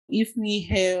If we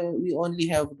only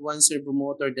have one servo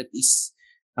motor that is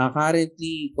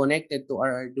currently connected to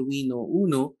our Arduino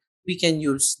Uno, we can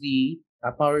use the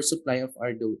power supply of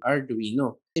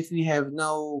Arduino. If we have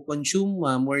now consumed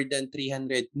more than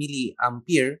 300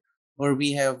 milliampere, or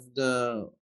we have the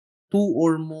two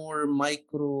or more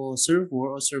micro servo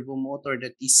or servo motor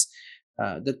that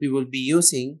we will be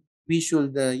using, we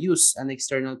should use an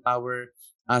external power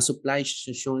supply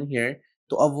shown here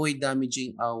to avoid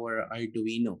damaging our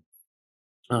Arduino.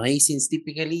 Okay, since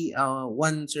typically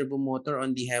one servo motor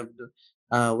only have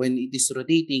when it is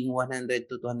rotating 100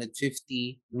 to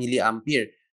 250 milliampere.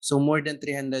 So more than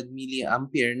 300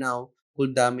 milliampere now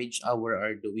could damage our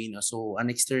Arduino. So an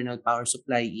external power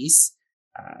supply is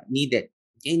needed.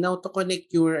 Okay, now to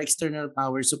connect your external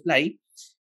power supply,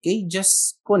 okay,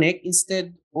 just connect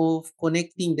instead of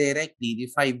connecting directly the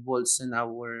 5 volts in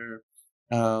our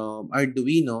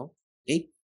Arduino. Okay,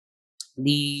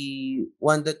 the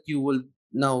one that you will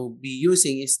now be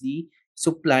using is the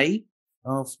supply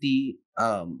of the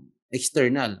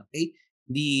external. Okay,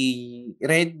 the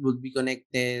red will be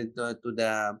connected to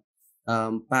the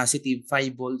positive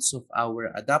 5 volts of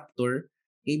our adapter.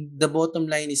 Okay? The bottom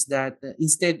line is that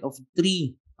instead of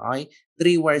three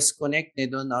wires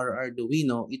connected on our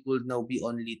Arduino, it will now be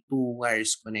only two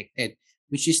wires connected,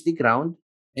 which is the ground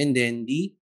and then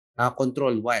the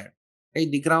control wire. Okay,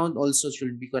 the ground also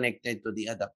should be connected to the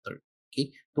adapter.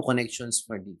 Okay, two connections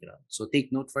for the ground. So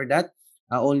take note for that.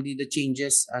 Only the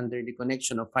changes under the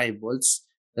connection of 5 volts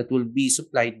that will be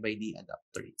supplied by the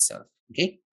adapter itself.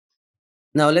 Okay.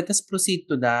 Now let us proceed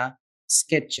to the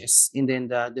sketches and then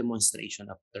the demonstration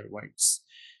afterwards.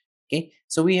 Okay.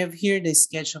 So we have here the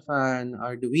sketch of an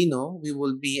Arduino. We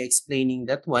will be explaining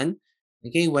that one.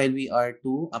 Okay, while we are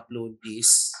to upload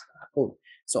this code.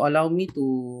 So allow me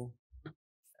to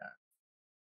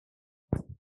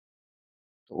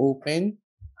open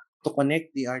to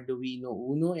connect the Arduino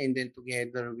Uno and then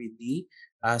together with the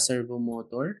servo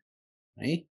motor,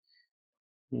 right?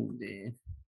 And then,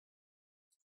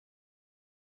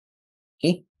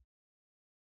 okay.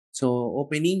 So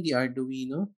opening the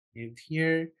Arduino, we have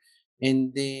here,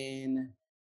 and then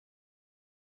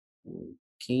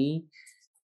okay,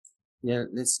 yeah,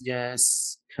 let's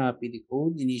just copy the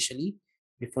code initially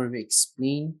before we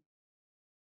explain,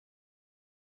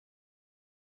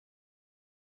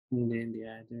 and then the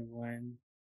other one,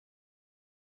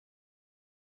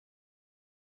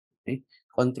 okay.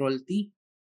 Control T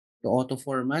to auto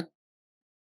format,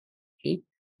 okay.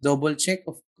 Double check,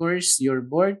 of course, your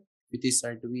board. It is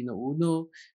Arduino Uno,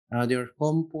 your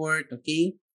home port,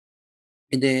 okay.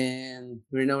 And then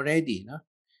we're now ready. No?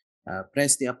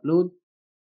 Press the upload,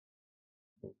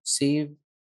 save.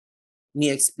 Me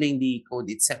explain the code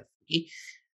itself. Okay.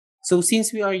 So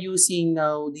since we are using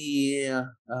now the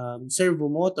servo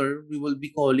motor, we will be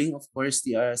calling, of course,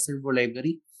 the servo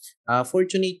library.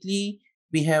 Fortunately,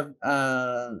 we have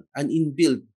an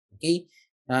inbuilt. Okay.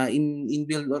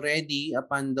 Inbuilt already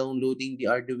upon downloading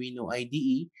the Arduino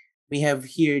IDE. We have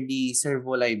here the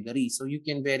servo library. So you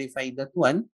can verify that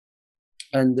one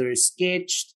under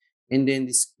sketched, and then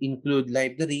this include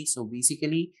library. So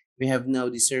basically, we have now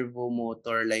the servo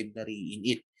motor library in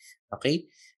it. Okay.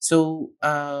 So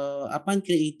upon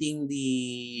creating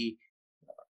the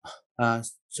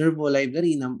servo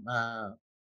library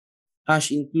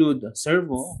hash include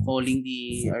servo calling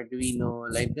the Arduino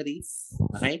library.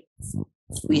 Okay.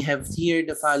 We have here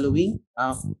the following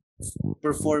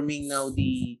performing now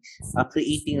the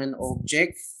creating an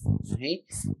object. Okay,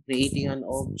 creating an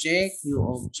object, new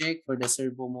object for the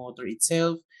servo motor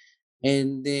itself.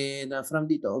 And then from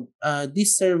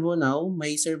this servo now,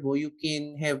 my servo, you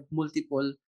can have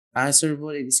multiple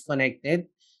servo that is connected.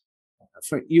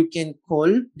 For you can call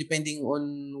depending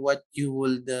on what you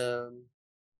will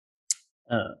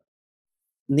uh,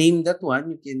 name that one.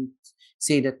 You can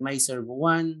say that my servo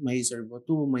 1, my servo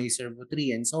 2, my servo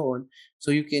 3, and so on. So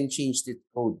you can change the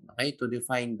code, okay, to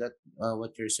define that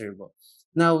what your servo.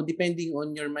 Now, depending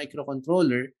on your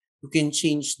microcontroller, you can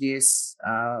change this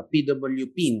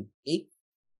PW pin, okay,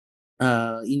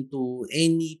 into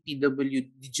any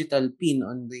PW digital pin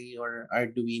on your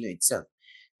Arduino itself.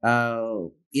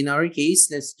 In our case,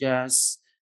 let's just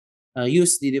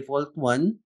use the default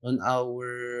one on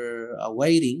our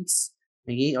wirings,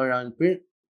 okay, or on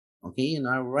okay, in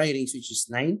our wirings, which is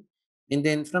 9. And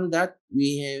then from that,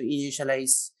 we have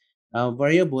initialized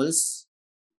variables,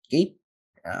 okay,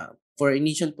 for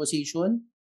initial position,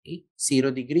 okay,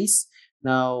 0 degrees.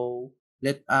 Now,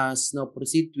 let us now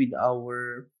proceed with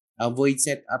our void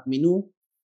setup menu,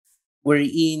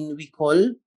 wherein we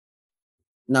call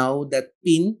now that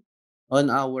pin on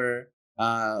our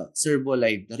servo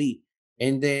library.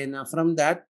 And then from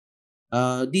that,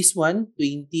 This one,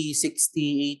 20,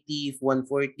 60, 80,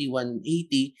 140,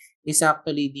 180 is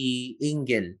actually the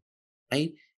angle,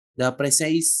 right? The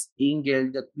precise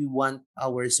angle that we want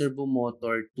our servo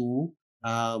motor to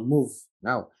move.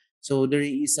 Now, so there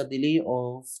is a delay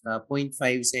of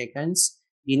 0.5 seconds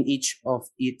in each of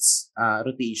its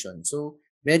rotation. So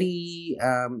very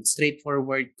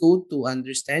straightforward code to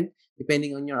understand.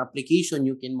 Depending on your application,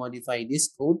 you can modify this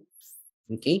code.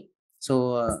 Okay.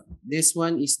 So this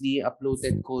one is the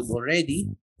uploaded code already.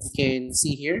 You can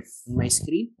see here on my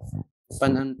screen.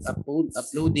 Upon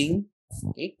uploading.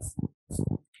 Okay.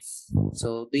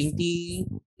 So 20,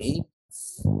 okay,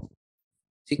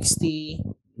 60,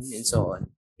 and so on.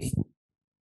 Okay.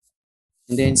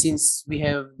 And then since we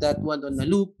have that one on a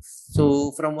loop,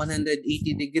 so from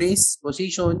 180 degrees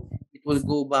position, it will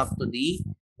go back to the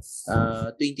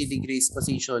 20 degrees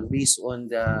position based on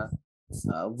the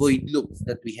void loop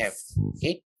that we have.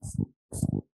 Okay.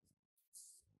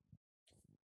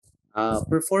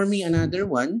 Performing another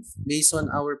one based on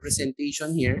our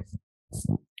presentation here,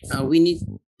 we need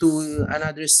to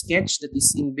another sketch that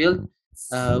is inbuilt.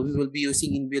 We will be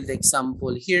using inbuilt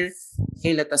example here.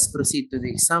 Okay, let us proceed to the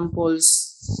examples,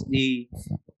 the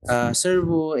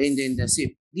servo, and then the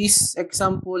zip. This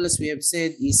example, as we have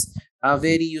said, is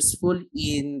very useful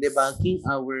in debugging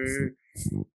our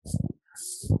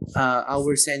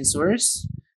sensors.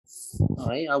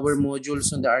 Okay, our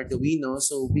modules on the Arduino.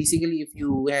 So basically, if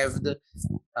you have the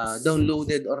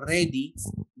downloaded already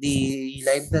the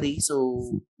library,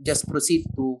 so just proceed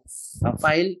to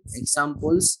file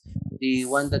examples, the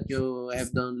one that you have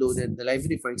downloaded the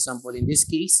library, for example in this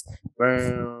case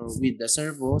with the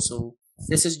servo. So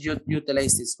this is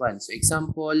utilize this one, so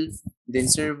example, then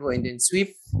servo, and then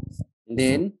sweep, and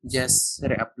then just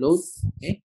re-upload.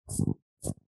 Okay,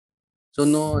 so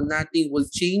nothing will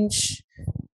change.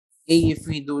 If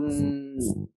we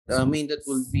don't, mean that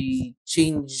will be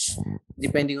changed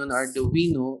depending on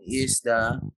Arduino is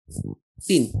the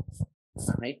pin.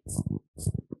 Okay.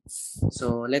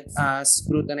 So let us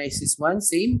scrutinize this one.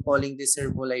 Same, calling the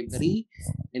servo library.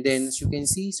 And then as you can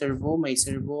see, servo, my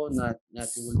servo,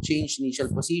 nothing will change initial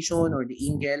position or the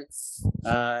angle.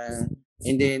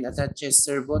 And then attaches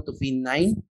servo to pin 9.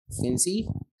 You can see.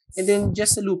 And then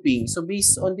just a looping. So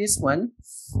based on this one,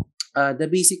 the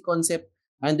basic concept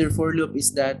under for loop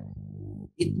is that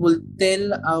it will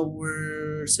tell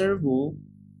our servo,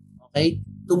 okay,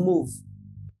 to move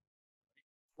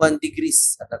 1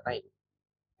 degrees at a time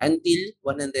until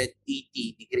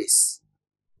 180 degrees.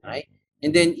 Right?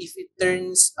 And then if it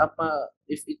turns up,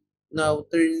 if it now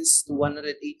turns to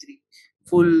 180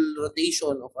 full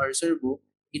rotation of our servo,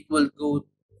 it will go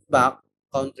back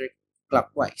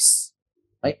counterclockwise.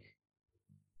 Right?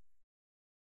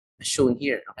 As shown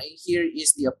here. Okay, here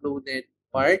is the uploaded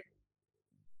part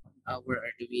of our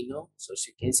Arduino. So as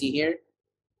you can see here,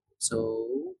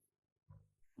 so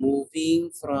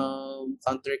moving from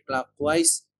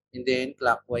counterclockwise and then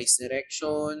clockwise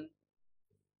direction.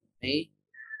 Okay,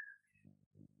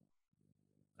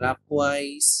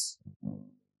 clockwise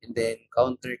and then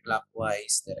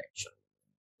counterclockwise direction.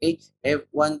 Okay, have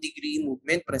 1 degree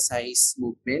movement, precise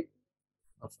movement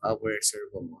of our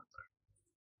servo motor.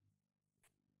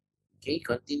 Okay,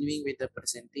 continuing with the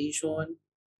presentation.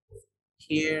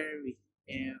 Here we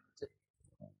have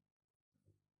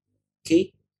okay.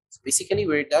 So basically,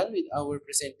 we're done with our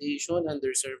presentation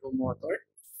under servo motor.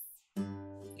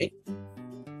 Okay.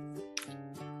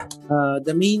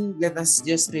 Let us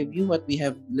just review what we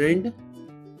have learned.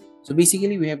 So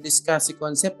basically, we have discussed the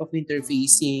concept of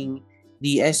interfacing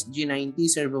the SG90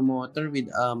 servo motor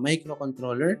with a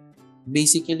microcontroller.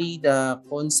 Basically, the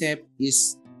concept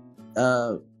is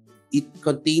it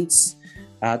contains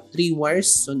 3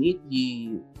 wires on it: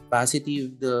 the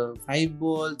positive, the 5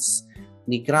 volts,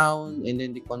 the ground, and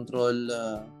then the control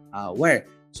wire.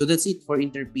 So that's it for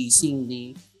interfacing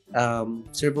the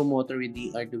servo motor with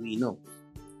the Arduino.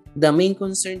 The main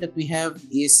concern that we have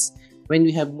is when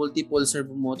we have multiple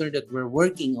servo motor that we're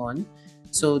working on.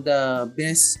 So the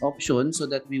best option so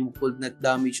that we could not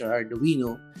damage our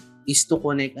Arduino is to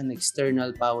connect an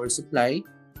external power supply.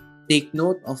 Take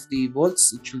note of the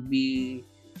volts. It should be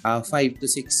 5 to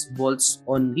 6 volts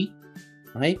only.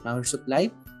 Okay, power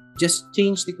supply. Just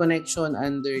change the connection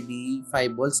under the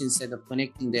 5 volts instead of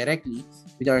connecting directly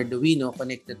with Arduino.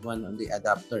 Connect that one on the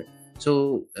adapter.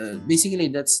 So basically,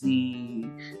 that's the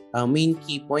main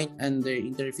key point under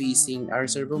interfacing our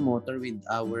servo motor with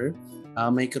our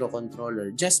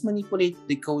microcontroller. Just manipulate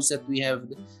the codes that we have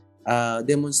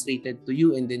demonstrated to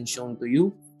you and then shown to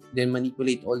you. Then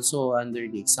manipulate also under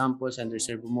the examples under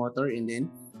servo motor, and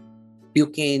then you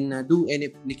can do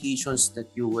any applications that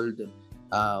you will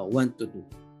want to do.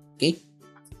 Okay?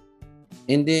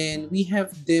 And then we have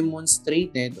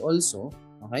demonstrated also,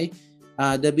 okay,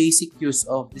 the basic use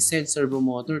of the sensor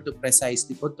motor to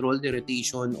precisely control the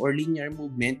rotation or linear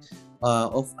movement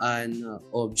of an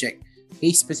object.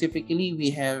 Okay, specifically, we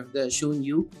have shown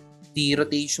you the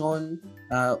rotation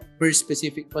per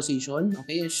specific position,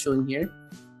 okay, as shown here.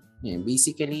 Yeah,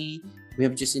 basically, we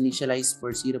have just initialized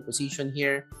for 0 position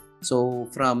here. So,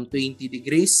 from 20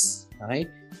 degrees, okay,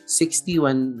 60,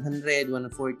 100,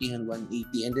 140, and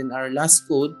 180. And then our last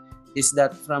code is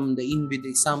that from the inbuilt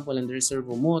example and the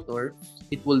servo motor,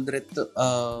 it will rotate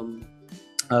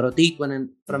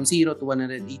from 0 to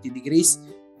 180 degrees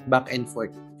back and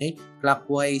forth. Okay,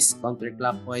 clockwise,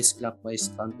 counterclockwise, clockwise,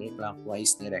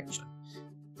 counterclockwise direction.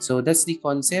 So that's the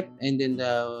concept, and then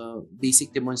the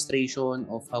basic demonstration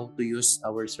of how to use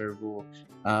our servo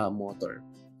motor.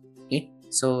 Okay,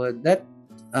 so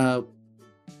uh,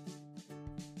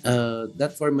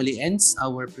 that formally ends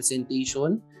our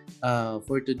presentation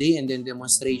for today, and then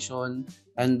demonstration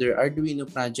under Arduino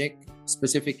project,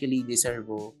 specifically the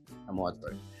servo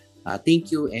motor.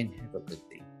 Thank you and have a good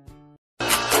day.